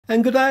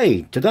And good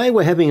day. Today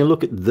we're having a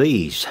look at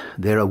these.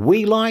 They're a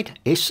Weeylite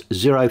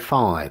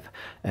S05,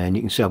 and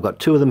you can see I've got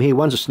two of them here.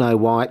 One's a snow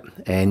white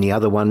and the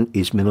other one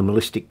is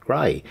minimalistic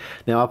grey.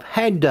 Now I've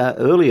had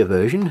earlier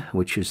version,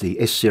 which is the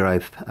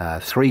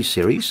S03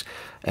 series,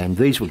 and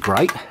these were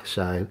great,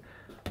 so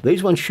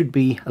these ones should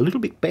be a little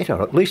bit better,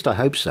 or at least I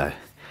hope so.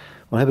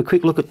 We'll have a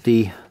quick look at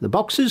the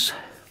boxes.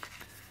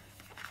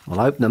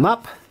 I'll open them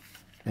up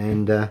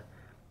and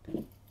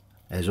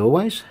as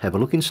always have a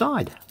look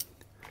inside.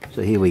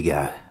 So here we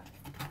go.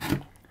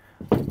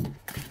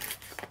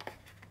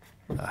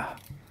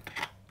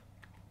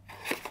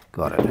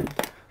 Got it.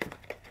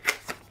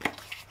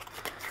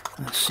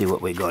 Let's see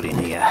what we got in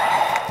here.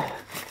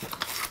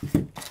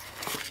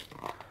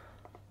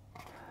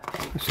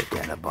 What's it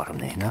down the bottom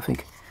there? Nothing.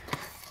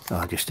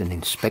 Oh, just an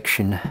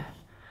inspection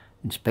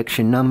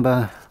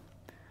number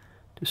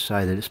to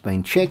say that it's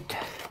been checked.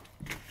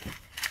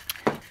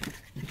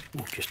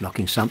 Oh, just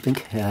knocking something.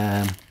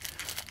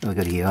 We've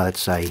got here,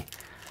 let's say,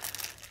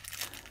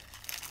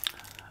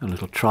 a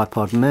little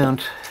tripod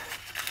mount.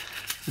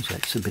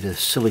 That's a bit of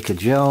silica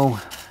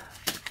gel.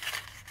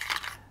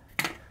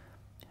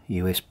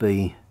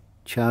 USB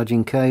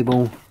charging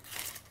cable.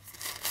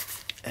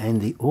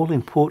 And the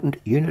all-important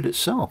unit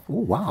itself. Oh,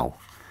 wow.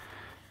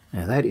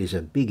 Now that is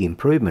a big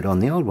improvement on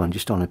the old one,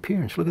 just on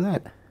appearance. Look at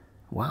that.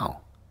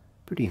 Wow.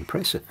 Pretty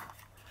impressive.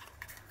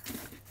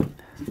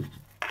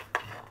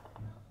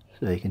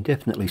 So you can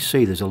definitely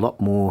see there's a lot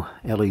more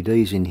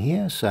LEDs in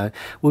here. So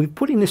we'll be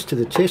putting this to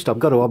the test. I've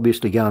got to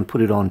obviously go and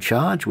put it on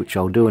charge, which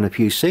I'll do in a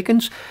few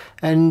seconds.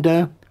 And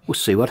we'll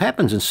see what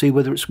happens and see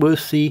whether it's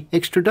worth the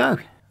extra dough.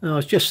 I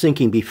was just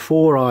thinking,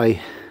 before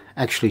I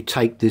actually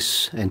take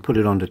this and put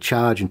it onto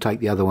charge and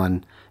take the other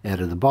one out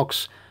of the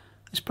box,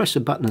 let's press a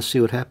button and see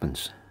what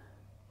happens.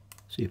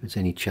 See if there's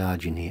any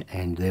charge in here.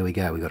 And there we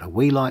go. We've got a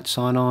Weeylite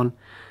sign on.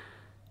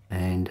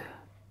 And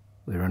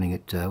we're running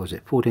at, was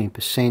it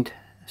 14%?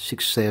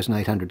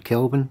 6,800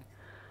 Kelvin.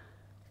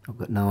 I've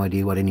got no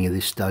idea what any of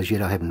this does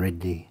yet. I haven't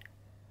read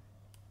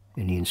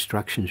any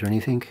instructions or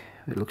anything.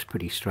 It looks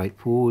pretty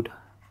straightforward.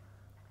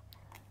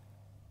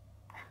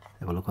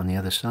 Have a look on the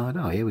other side.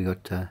 Oh yeah, we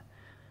got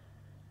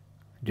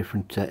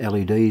different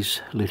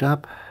LEDs lit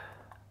up.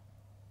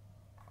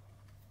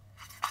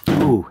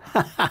 Ooh,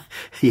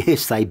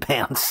 yes, they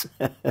bounce.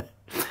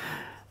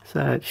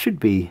 So it should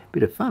be a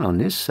bit of fun on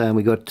this.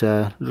 We got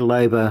a little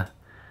over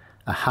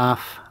a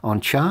half on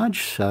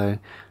charge, so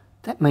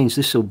that means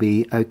this will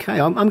be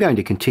okay. I'm going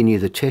to continue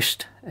the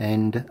test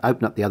and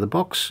open up the other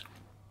box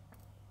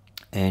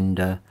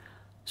and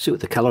see what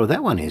the colour of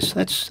that one is.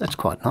 That's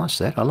quite nice,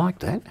 that. I like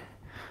that.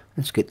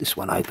 Let's get this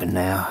one open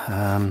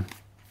now.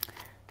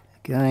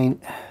 Again,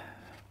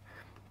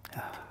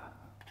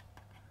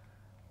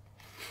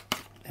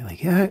 there we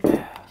go.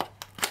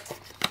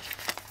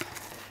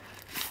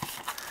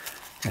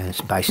 And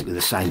it's basically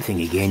the same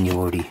thing again. You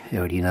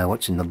already know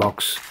what's in the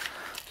box.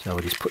 So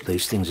we'll just put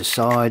these things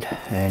aside,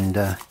 and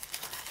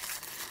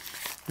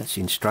that's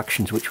the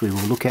instructions, which we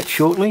will look at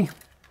shortly.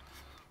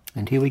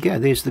 And here we go,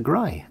 there's the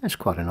grey. That's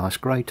quite a nice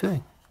grey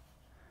too.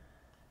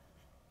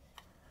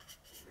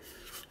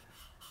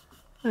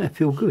 I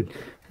feel good.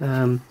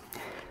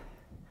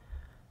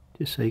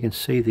 Just so you can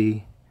see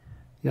the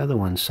other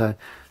one. So a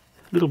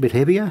little bit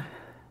heavier,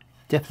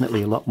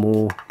 definitely a lot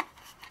more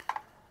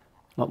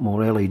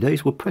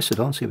LEDs. We'll press it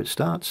on, see if it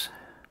starts.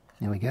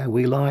 There we go,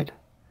 Weeylite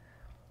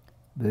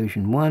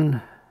version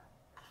 1.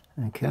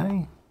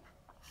 Okay,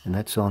 and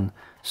that's on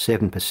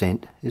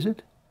 7%, is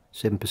it?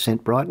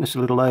 7% brightness, a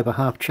little over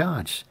half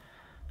charge.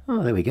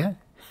 Oh, there we go.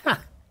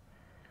 Ha!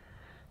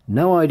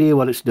 No idea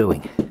what it's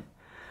doing.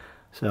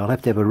 So I'll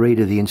have to have a read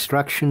of the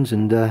instructions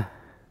and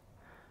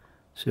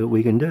see what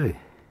we can do.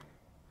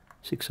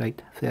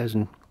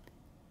 8,000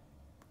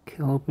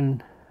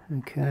 Kelvin,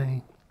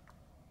 okay.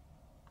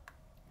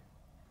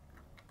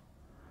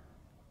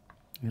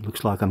 It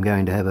looks like I'm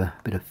going to have a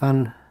bit of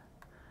fun.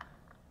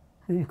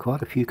 Yeah,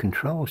 quite a few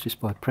controls just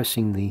by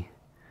pressing the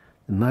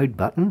mode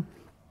button.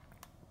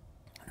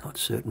 Not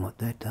certain what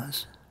that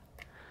does.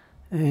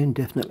 And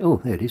definitely,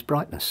 oh, there it is,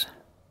 brightness.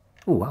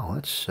 Oh wow,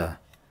 that's yeah,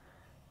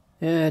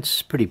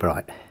 it's pretty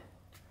bright.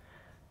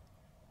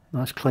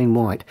 Nice clean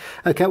white.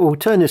 Okay, well, we'll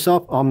turn this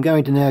off. I'm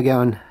going to now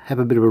go and have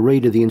a bit of a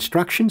read of the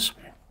instructions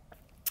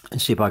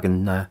and see if I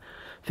can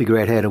figure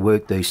out how to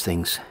work these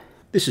things.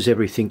 This is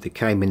everything that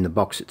came in the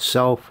box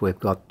itself. We've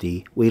got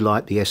the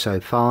Weeylite, the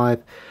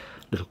S05,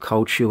 little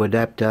cold shoe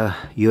adapter,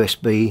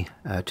 USB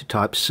to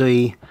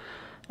Type-C,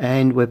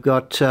 and we've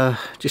got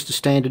just a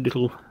standard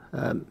little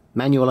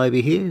manual over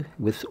here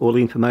with all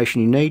the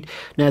information you need.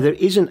 Now there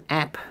is an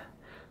app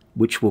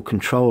which will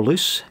control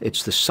this.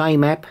 It's the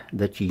same app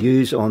that you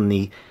use on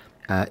the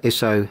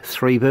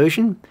S03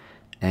 version,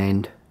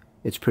 and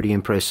it's pretty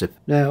impressive.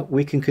 Now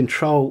we can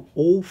control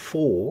all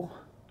 4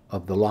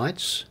 of the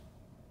lights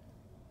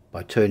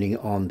by turning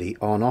on the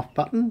on-off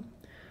button.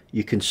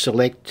 You can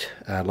select,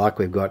 like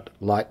we've got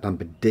light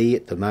number D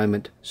at the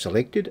moment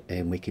selected,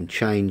 and we can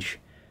change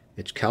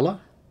its colour,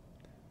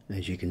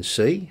 as you can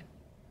see.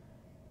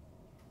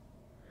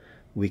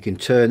 We can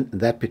turn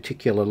that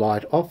particular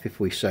light off if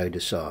we so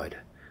decide.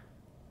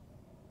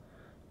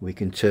 We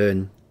can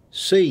turn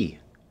C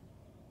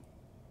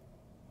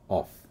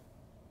off.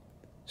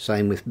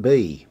 Same with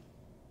B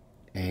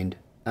and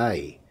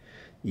A.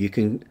 You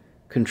can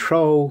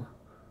control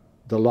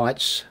the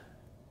lights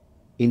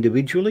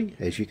individually,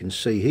 as you can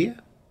see here.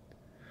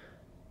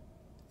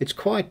 It's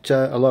quite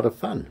a lot of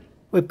fun.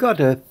 We've got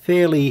a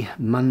fairly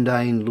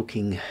mundane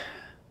looking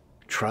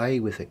tray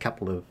with a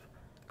couple of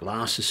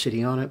glasses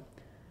sitting on it.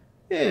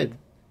 Yeah,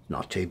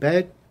 not too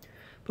bad.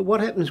 But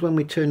what happens when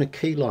we turn a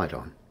key light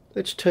on?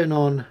 Let's turn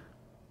on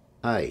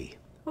A.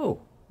 Oh,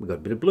 we've got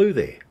a bit of blue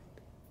there.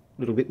 A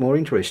little bit more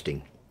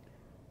interesting.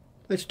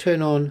 Let's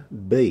turn on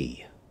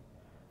B.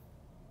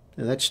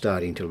 Now that's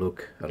starting to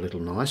look a little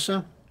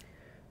nicer.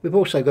 We've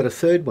also got a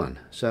third one,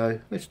 so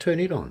let's turn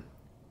it on.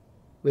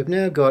 We've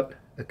now got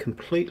a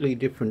completely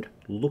different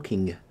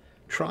looking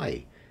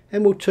tray,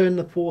 and we'll turn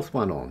the fourth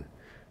one on.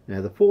 Now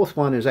the fourth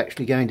one is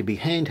actually going to be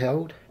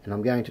handheld, and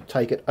I'm going to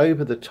take it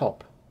over the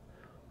top,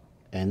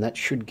 and that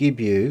should give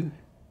you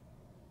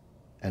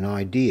an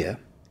idea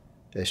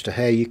as to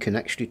how you can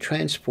actually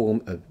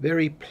transform a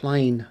very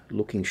plain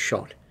looking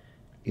shot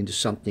into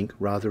something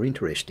rather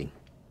interesting.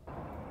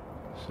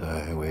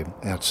 So we're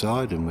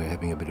outside and we're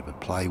having a bit of a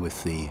play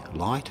with the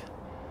light.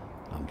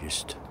 I'm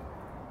just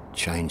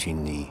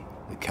changing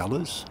the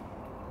colours,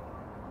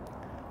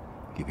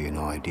 give you an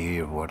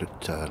idea of what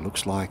it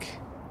looks like.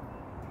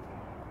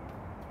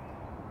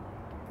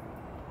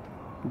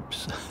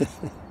 Oops.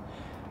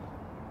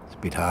 It's a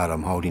bit hard,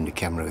 I'm holding the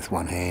camera with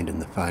one hand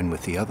and the phone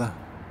with the other.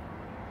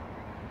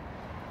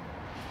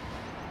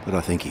 But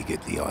I think you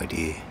get the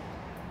idea.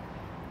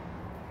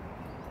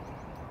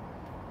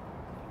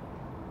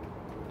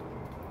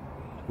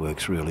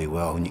 Works really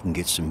well and you can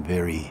get some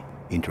very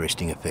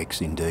interesting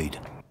effects indeed.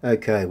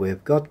 Okay,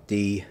 we've got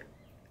the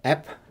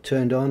app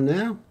turned on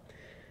now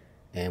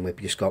and we've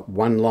just got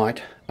one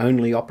light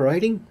only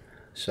operating.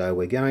 So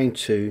we're going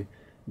to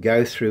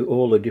go through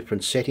all the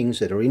different settings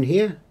that are in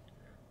here.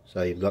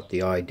 So you've got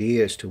the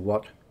idea as to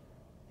what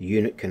the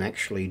unit can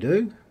actually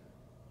do.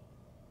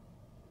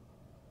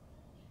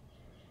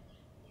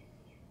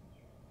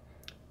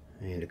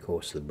 And of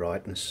course the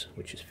brightness,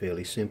 which is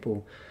fairly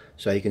simple.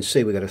 So you can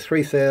see we've got a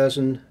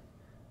 3000,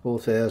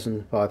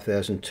 4000,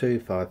 5002,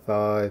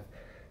 55,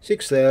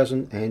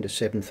 6000 and a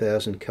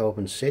 7000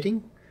 Kelvin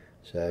setting.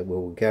 So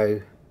we'll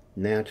go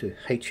now to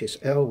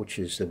HSL, which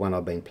is the one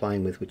I've been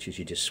playing with, which is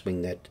you just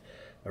swing that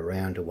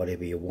around to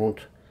whatever you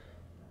want.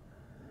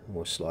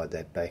 Or slide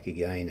that back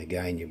again.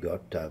 Again you've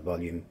got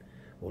volume,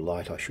 or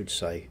light I should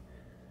say,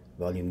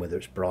 volume whether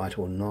it's bright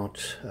or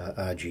not,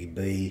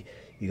 RGB.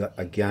 You got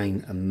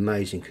again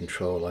amazing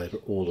control over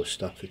all the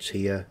stuff that's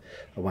here.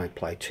 I won't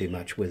play too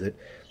much with it.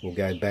 We'll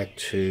go back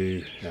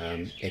to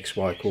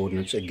XY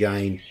coordinates.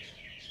 Again,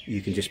 you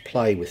can just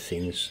play with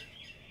things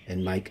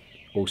and make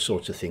all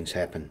sorts of things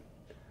happen.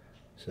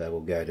 So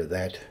we'll go to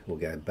that, we'll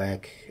go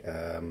back.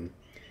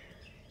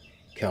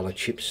 Color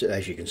chips,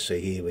 as you can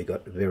see here, we've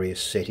got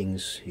various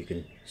settings. You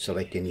can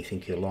select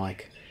anything you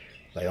like.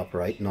 They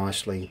operate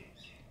nicely.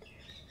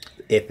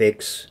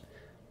 FX,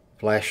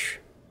 flash,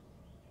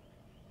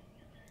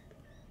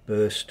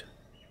 burst,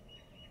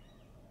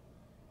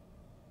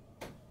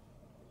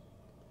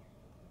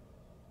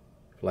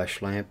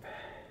 flash lamp,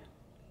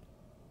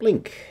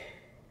 blink,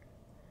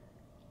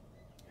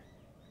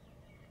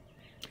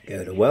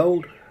 go to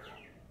weld,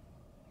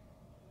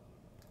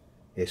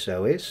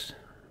 SOS,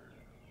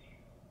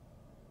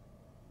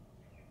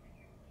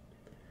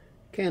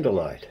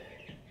 candlelight,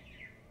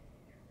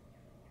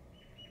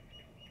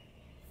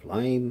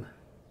 flame,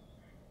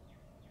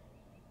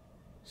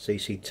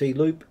 CCT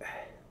loop,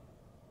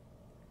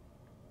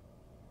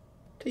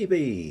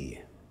 TV,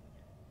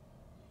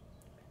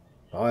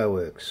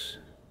 fireworks,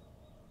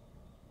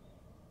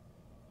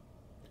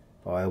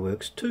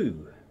 fireworks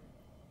 2,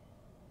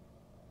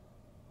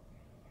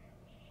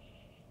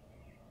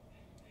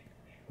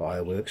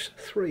 fireworks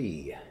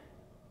 3,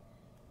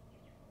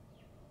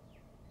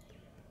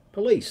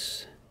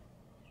 police,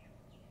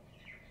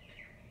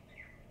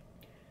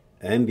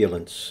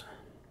 ambulance,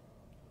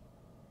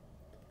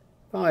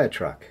 fire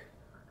truck,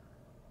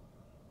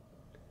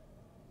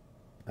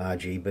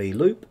 RGB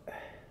loop,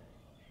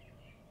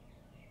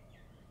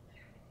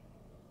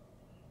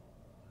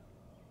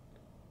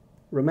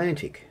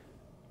 romantic,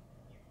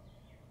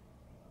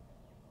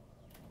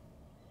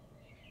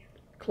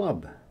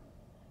 club,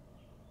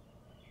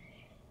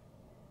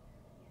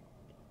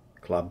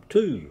 club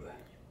 2,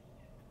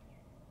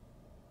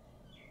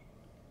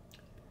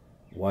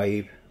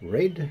 wave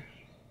red,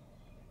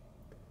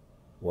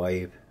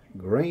 wave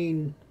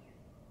green,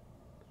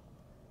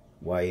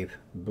 wave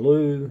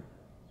blue,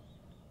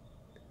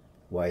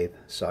 wave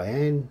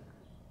cyan,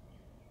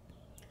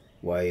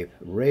 wave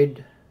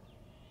red,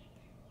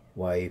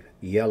 wave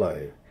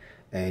yellow,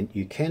 and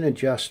you can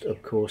adjust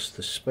of course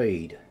the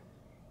speed,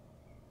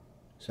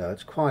 so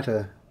it's quite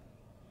a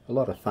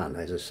lot of fun,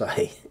 as I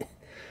say.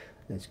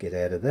 Let's get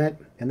out of that,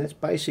 and that's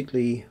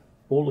basically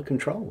all the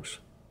controls.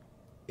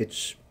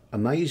 It's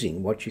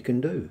amazing what you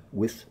can do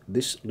with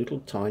this little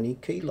tiny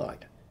key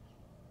light.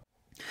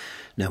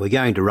 Now we're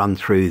going to run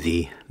through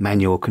the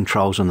manual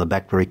controls on the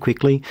back very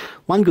quickly.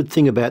 One good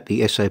thing about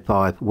the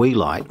S05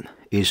 Weeylite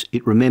is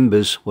it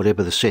remembers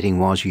whatever the setting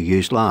was you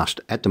used last.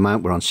 At the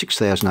moment we're on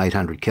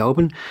 6,800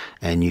 Kelvin,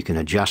 and you can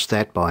adjust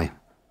that by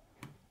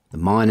the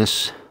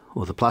minus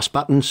or the plus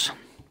buttons.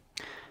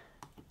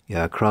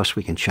 Go across,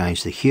 we can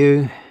change the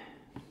hue,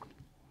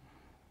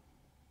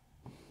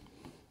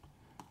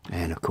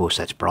 and of course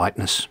that's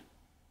brightness,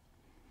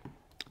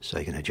 so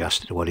you can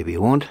adjust it to whatever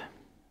you want.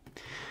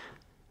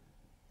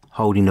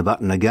 Holding the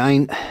button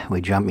again,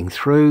 we're jumping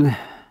through,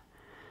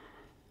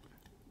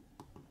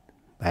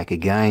 back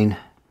again,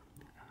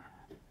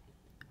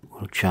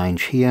 we'll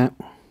change here.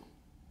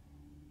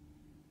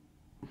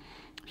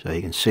 So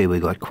you can see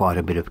we've got quite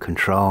a bit of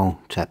control.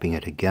 Tapping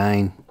it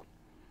again.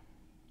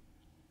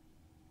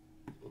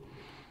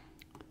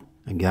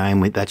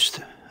 Again, that's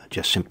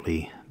just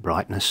simply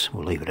brightness.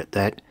 We'll leave it at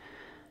that.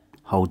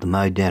 Hold the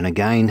mode down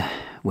again.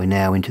 We're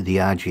now into the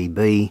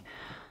RGB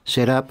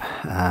setup.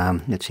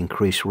 Let's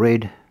increase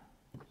red.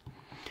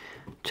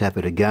 Tap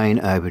it again,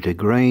 over to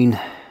green.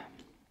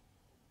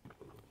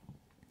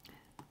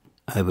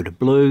 Over to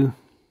blue.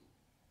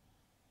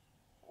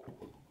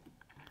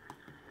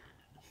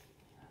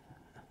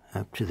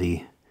 Up to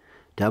the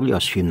W, I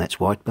assume that's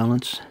white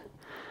balance,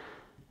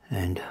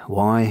 and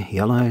Y,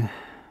 yellow.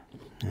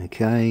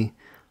 Okay,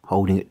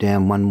 holding it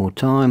down one more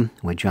time,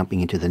 we're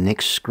jumping into the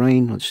next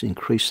screen. Let's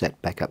increase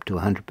that back up to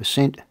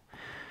 100%.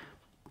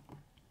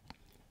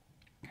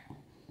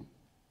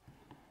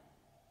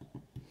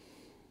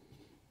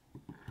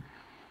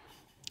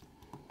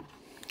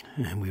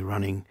 And we're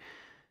running,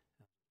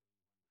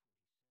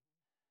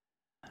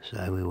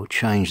 so we will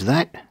change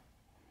that.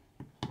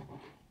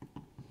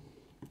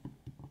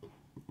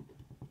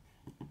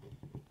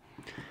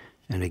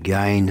 And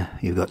again,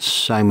 you've got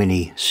so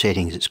many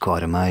settings, it's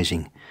quite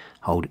amazing.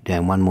 Hold it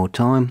down one more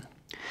time.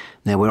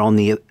 Now we're on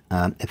the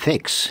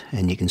effects,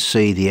 and you can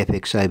see the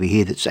FX over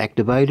here that's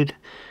activated.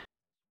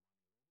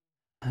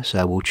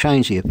 So we'll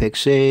change the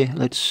effects there.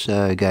 Let's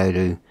go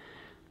to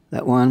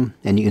that one,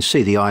 and you can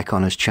see the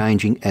icon is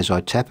changing as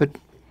I tap it.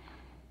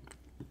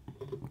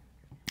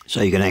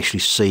 So you can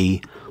actually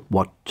see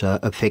what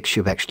effects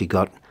you've actually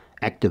got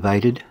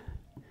activated.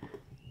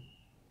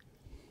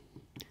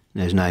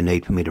 There's no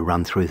need for me to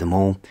run through them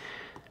all.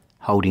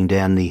 Holding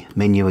down the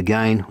menu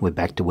again, we're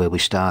back to where we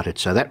started.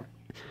 So that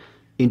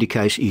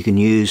indicates you can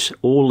use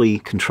all the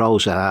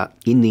controls that are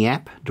in the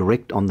app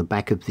direct on the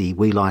back of the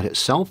Weeylite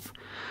itself.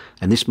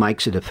 And this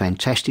makes it a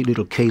fantastic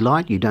little key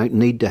light. You don't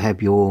need to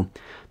have your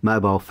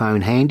mobile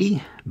phone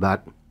handy,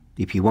 but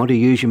if you want to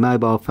use your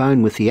mobile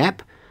phone with the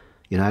app,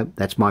 you know,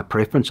 that's my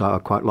preference. I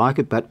quite like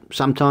it, but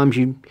sometimes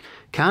you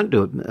can't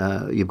do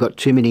it. You've got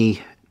too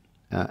many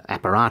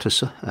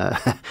apparatus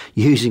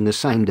using the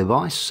same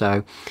device,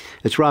 so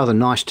it's rather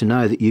nice to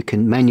know that you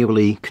can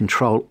manually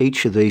control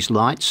each of these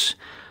lights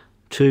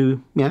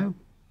to, you know,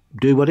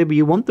 do whatever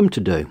you want them to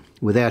do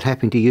without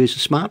having to use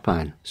a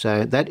smartphone.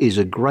 So that is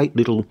a great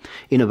little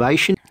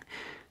innovation.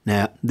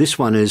 Now this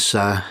one is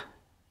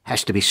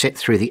has to be set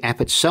through the app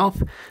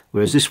itself,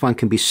 whereas this one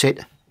can be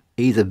set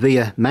either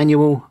via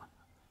manual,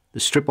 the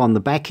strip on the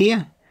back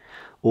here,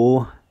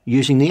 or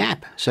using the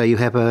app. So you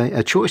have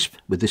a choice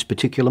with this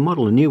particular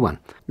model, a new one.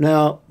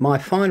 Now my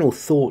final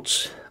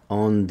thoughts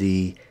on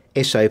the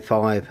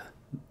S05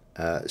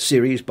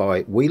 series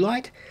by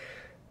Weeylite.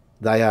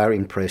 They are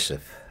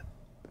impressive.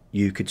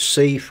 You could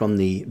see from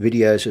the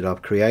videos that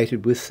I've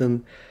created with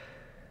them,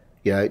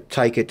 you know,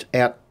 take it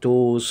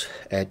outdoors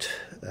at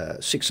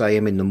 6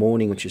 AM in the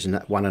morning, which is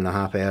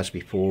 1.5 hours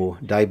before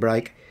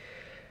daybreak,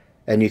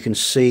 and you can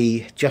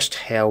see just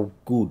how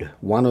good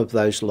one of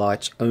those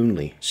lights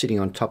only sitting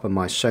on top of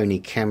my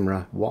Sony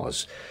camera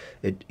was.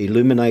 It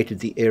illuminated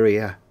the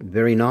area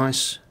very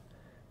nice.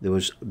 There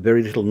was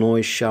very little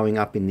noise showing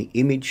up in the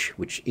image,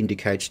 which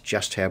indicates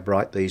just how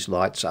bright these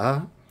lights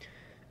are.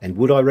 And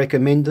would I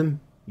recommend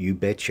them? You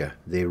betcha,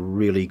 they're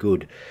really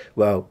good.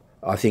 Well,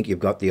 I think you've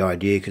got the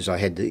idea, because I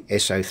had the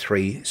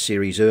S03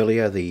 series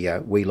earlier, the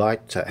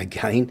Weeylite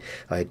again.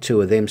 I had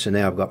 2 of them, so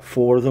now I've got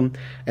 4 of them,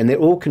 and they're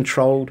all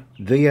controlled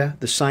via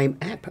the same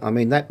app. I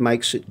mean, that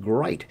makes it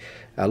great.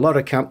 A lot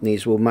of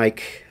companies will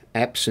make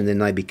apps and then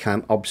they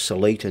become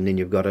obsolete, and then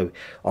you've got to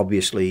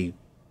obviously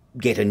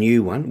get a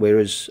new one,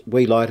 whereas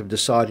Weeylite have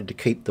decided to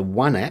keep the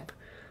one app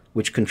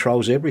which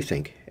controls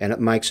everything, and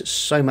it makes it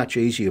so much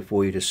easier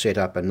for you to set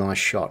up a nice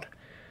shot.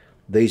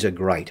 These are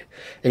great.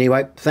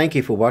 Anyway, thank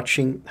you for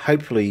watching.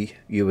 Hopefully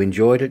you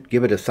enjoyed it.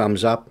 Give it a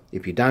thumbs up.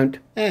 If you don't,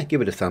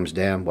 give it a thumbs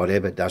down,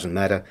 whatever, doesn't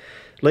matter.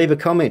 Leave a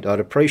comment, I'd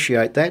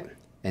appreciate that.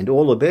 And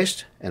all the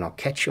best, and I'll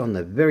catch you on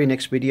the very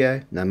next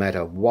video, no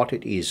matter what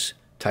it is.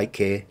 Take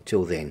care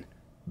till then.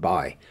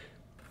 Bye.